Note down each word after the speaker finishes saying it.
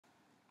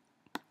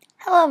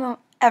Hello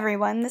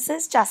everyone, this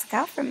is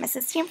Jessica from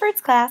Mrs.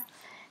 Stanford's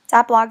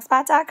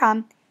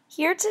class.blogspot.com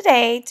here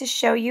today to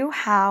show you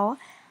how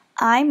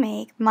I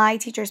make my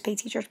Teachers Pay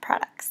Teachers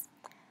products.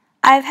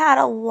 I've had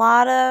a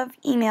lot of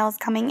emails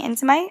coming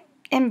into my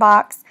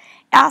inbox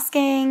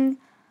asking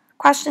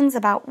questions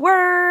about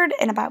Word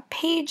and about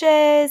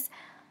Pages,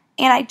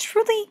 and I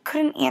truly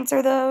couldn't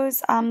answer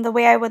those the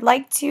way I would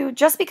like to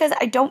just because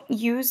I don't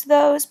use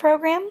those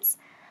programs.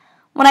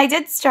 When I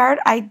did start,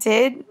 I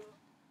did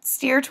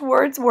steer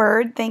towards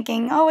Word,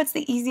 thinking, oh, it's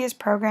the easiest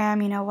program,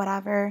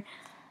 whatever.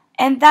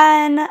 And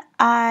then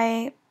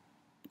I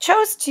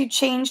chose to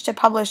change to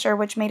Publisher,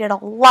 which made it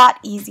a lot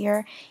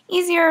easier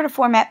to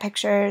format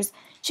pictures,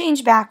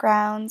 change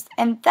backgrounds,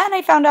 and then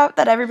I found out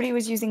that everybody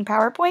was using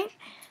PowerPoint,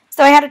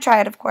 so I had to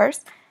try it, of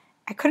course.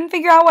 I couldn't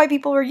figure out why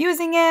people were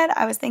using it.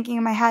 I was thinking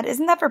in my head,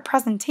 isn't that for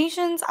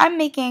presentations? I'm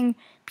making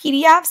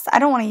PDFs. I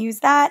don't want to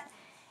use that.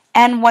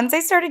 And once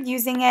I started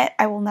using it,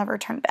 I will never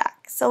turn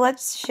back. So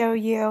let's show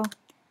you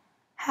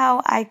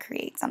how I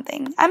create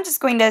something. I'm just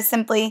going to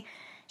simply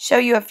show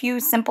you a few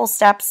simple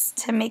steps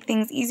to make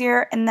things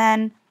easier, and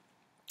then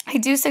I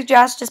do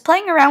suggest just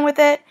playing around with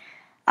it.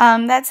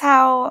 That's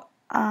how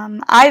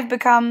I've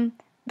become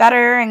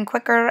better and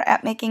quicker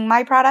at making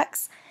my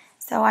products,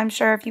 so I'm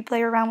sure if you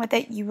play around with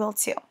it, you will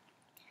too.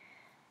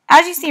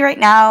 As you see right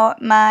now,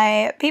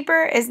 my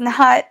paper is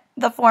not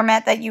the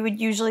format that you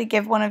would usually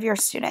give one of your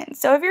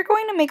students. So if you're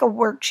going to make a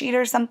worksheet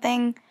or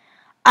something,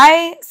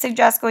 I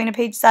suggest going to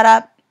Page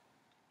Setup.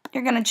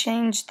 You're going to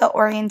change the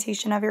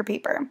orientation of your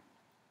paper.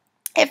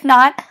 If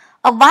not,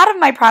 a lot of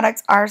my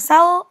products are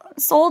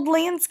sold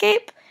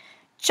landscape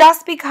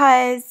just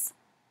because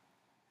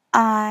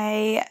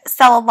I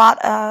sell a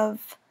lot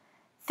of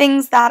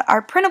things that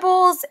are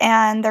printables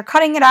and they're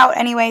cutting it out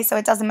anyway, so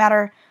it doesn't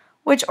matter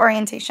which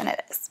orientation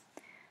it is.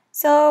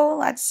 So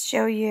let's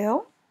show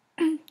you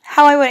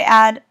how I would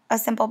add a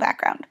simple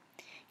background.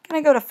 You're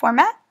going to go to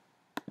Format,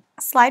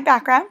 Slide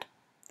Background.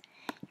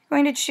 You're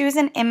going to choose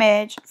an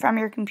image from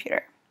your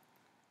computer.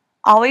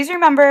 Always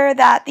remember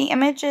that the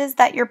images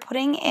that you're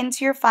putting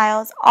into your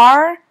files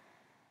are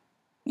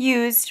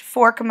used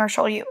for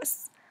commercial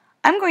use.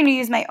 I'm going to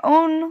use my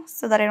own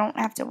so that I don't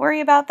have to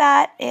worry about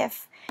that.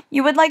 If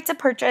you would like to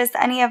purchase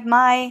any of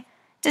my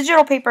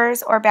digital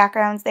papers or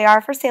backgrounds, they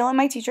are for sale in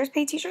my Teachers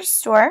Pay Teachers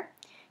store.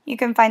 You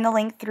can find the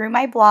link through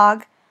my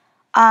blog.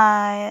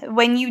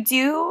 When you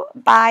do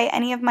buy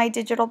any of my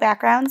digital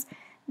backgrounds,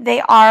 they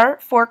are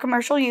for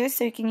commercial use,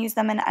 so you can use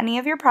them in any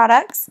of your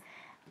products.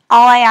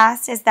 All I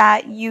ask is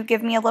that you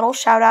give me a little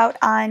shout out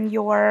on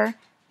your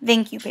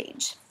thank you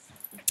page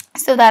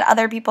so that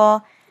other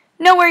people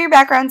know where your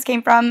backgrounds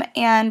came from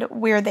and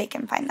where they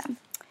can find them.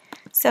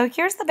 So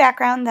here's the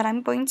background that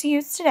I'm going to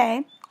use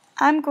today.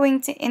 I'm going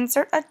to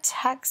insert a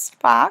text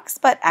box,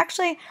 but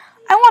actually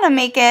I want to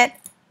make it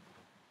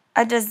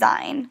a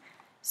design.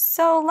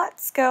 So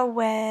let's go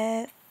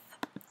with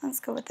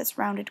this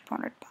rounded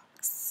cornered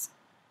box.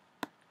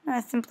 I'm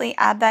going to simply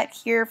add that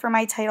here for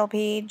my title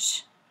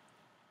page.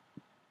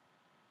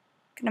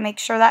 I'm going to make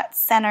sure that's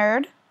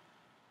centered,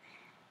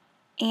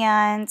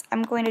 and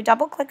I'm going to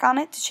double click on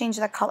it to change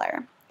the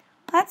color.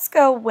 Let's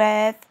go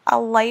with a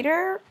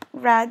lighter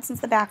red since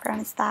the background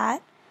is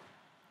that.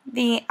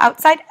 The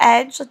outside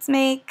edge, let's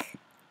make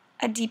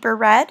a deeper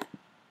red,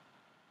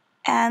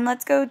 and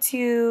let's go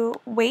to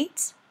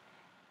weight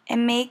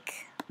and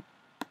make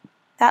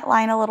that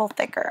line a little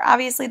thicker.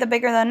 Obviously the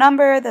bigger the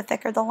number, the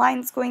thicker the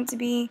line's going to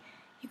be.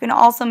 You can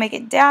also make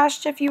it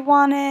dashed if you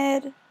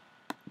wanted.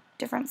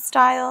 Different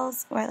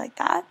styles. Oh, I like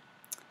that.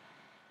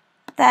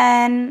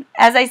 Then,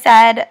 as I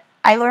said,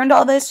 I learned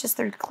all this just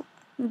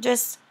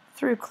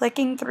through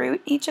clicking through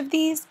each of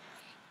these.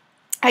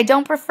 I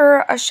don't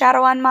prefer a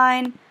shadow on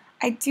mine.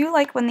 I do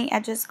like when the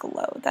edges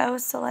glow though,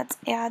 so let's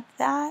add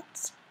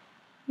that.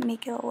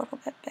 Make it a little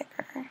bit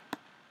bigger.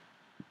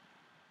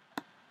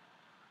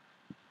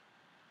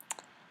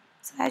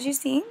 So as you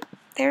see,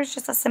 there's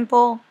just a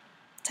simple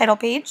title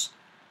page.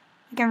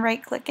 You can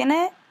right click in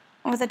it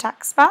with a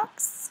text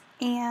box.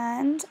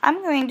 And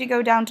I'm going to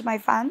go down to my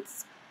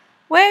fonts,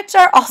 which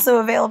are also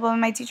available in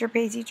my Teacher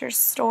Pay Teachers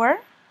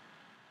store.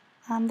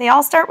 They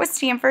all start with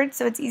Stanford,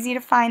 so it's easy to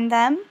find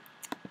them.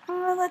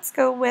 Let's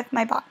go with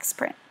my box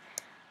print.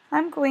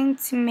 I'm going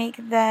to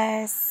make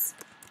this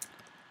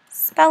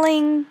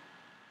spelling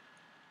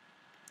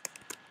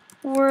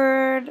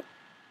word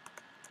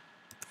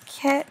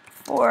kit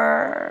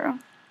for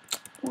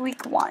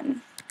week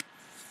 1.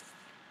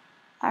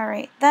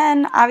 Alright,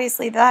 then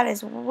obviously that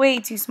is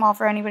way too small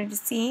for anybody to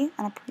see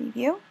on a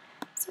preview.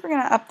 So we're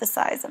going to up the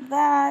size of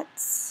that.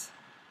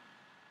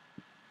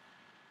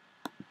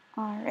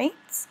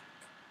 Alright.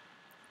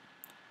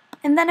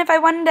 And then if I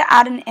wanted to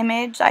add an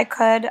image, I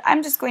could.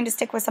 I'm just going to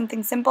stick with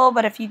something simple,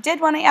 but if you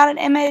did want to add an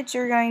image,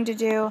 you're going to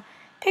do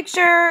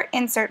picture,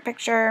 insert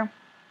picture,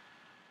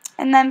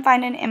 and then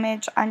find an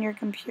image on your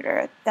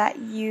computer that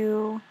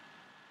you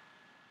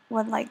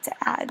would like to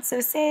add. So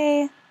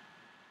say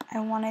I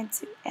wanted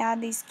to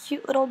add these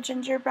cute little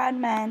gingerbread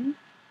men.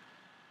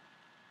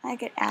 I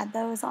could add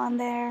those on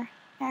there.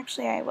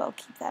 Actually, I will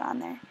keep that on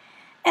there.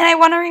 And I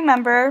want to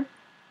remember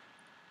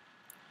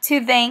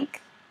to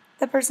thank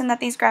the person that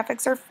these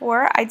graphics are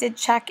for. I did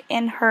check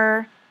in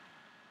her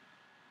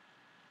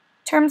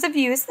terms of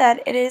use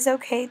that it is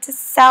okay to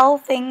sell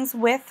things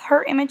with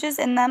her images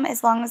in them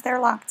as long as they're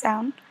locked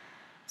down.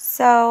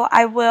 So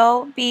I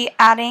will be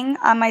adding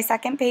on my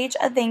second page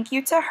a thank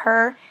you to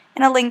her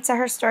and a link to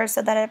her store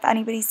so that if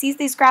anybody sees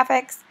these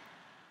graphics,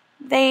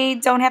 they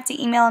don't have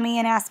to email me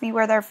and ask me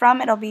where they're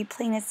from. It'll be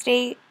plain as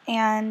day,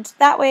 and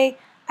that way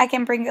I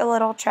can bring a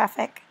little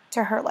traffic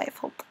to her life,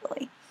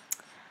 hopefully.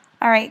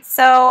 Alright,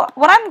 so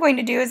what I'm going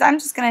to do is I'm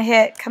just going to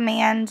hit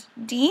Command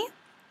D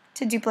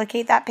to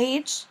duplicate that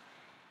page,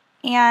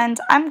 and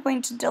I'm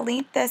going to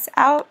delete this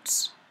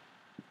out,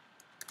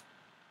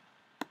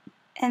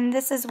 and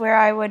this is where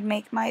I would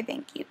make my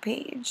thank you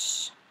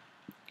page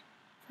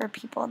for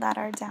people that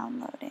are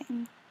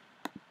downloading.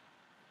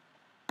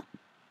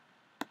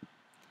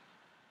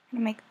 I'm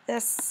going to make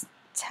this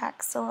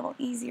text a little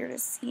easier to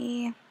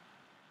see.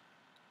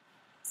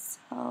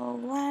 So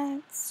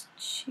let's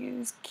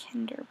choose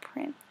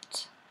Kinderprint.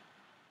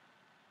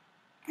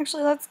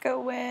 Actually, let's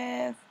go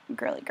with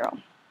Girly Girl.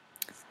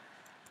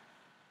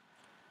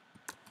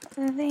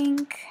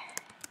 Thank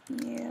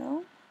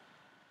you.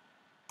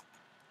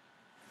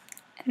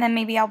 And then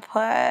maybe I'll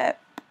put,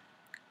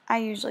 I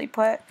usually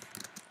put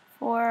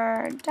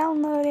for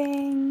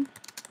downloading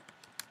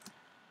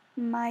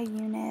my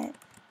unit.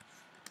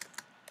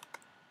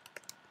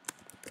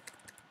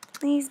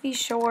 Please be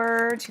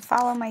sure to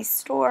follow my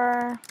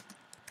store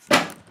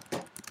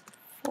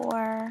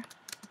for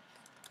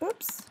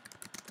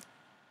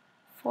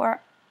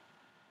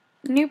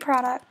new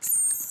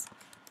products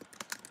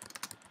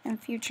and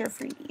future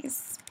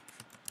freebies.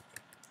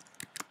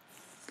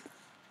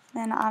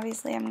 Then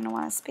obviously I'm going to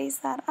want to space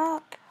that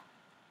up,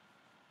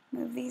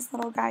 move these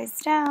little guys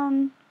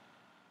down,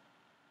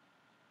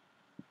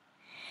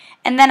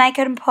 and then I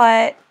can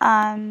put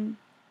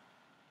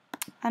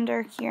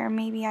under here,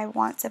 maybe I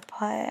want to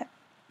put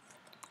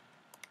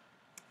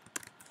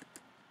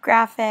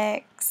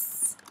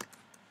graphics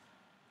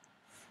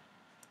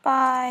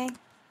by,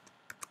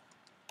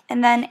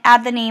 and then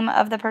add the name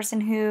of the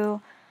person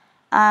who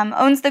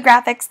owns the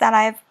graphics that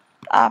I've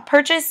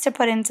purchased to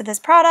put into this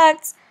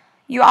product.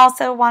 You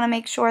also want to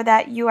make sure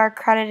that you are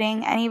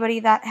crediting anybody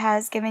that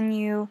has given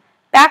you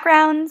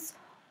backgrounds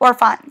or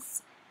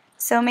fonts.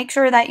 So make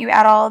sure that you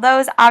add all of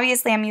those.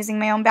 Obviously, I'm using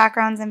my own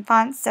backgrounds and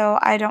fonts, so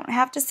I don't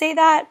have to say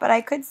that, but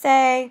I could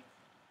say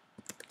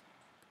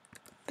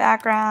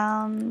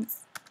backgrounds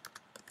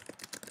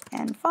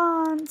and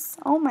fonts.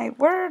 Oh my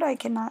word, I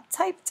cannot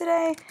type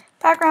today.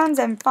 Backgrounds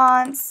and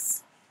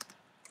fonts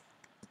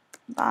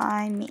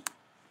by me.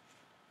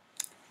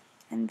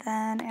 And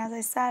then, as I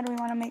said, we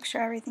want to make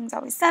sure everything's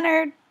always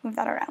centered. Move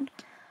that around.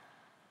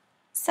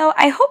 So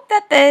I hope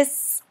that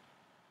this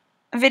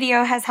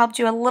video has helped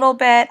you a little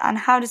bit on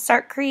how to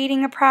start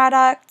creating a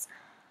product.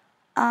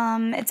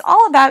 It's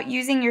all about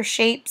using your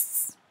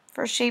shapes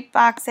for shape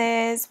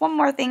boxes. One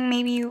more thing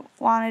maybe you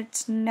wanted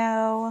to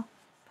know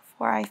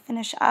before I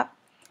finish up.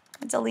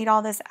 I'll delete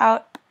all this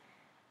out.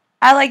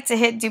 I like to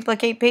hit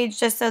duplicate page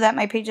just so that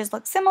my pages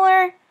look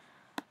similar.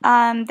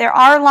 There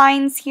are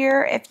lines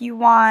here if you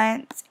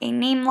want a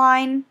name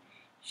line.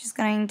 Just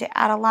going to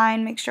add a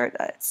line, make sure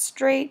that it's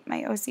straight.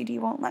 My OCD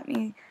won't let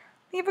me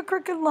leave a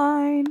crooked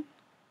line.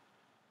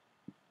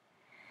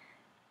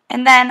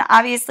 And then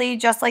obviously,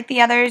 just like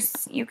the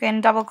others, you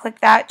can double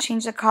click that,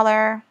 change the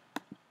color.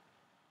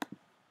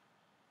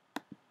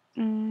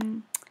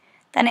 Then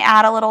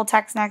add a little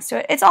text next to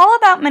it. It's all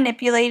about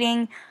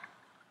manipulating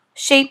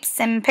shapes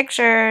and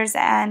pictures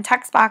and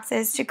text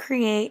boxes to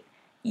create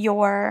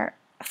your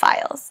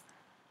files.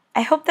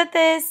 I hope that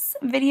this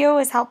video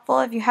is helpful.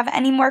 If you have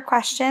any more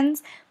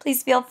questions,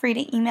 please feel free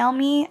to email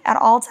me at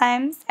all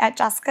times at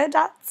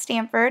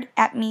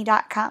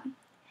Jessica.Stanford@me.com.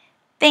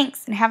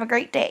 Thanks and have a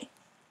great day.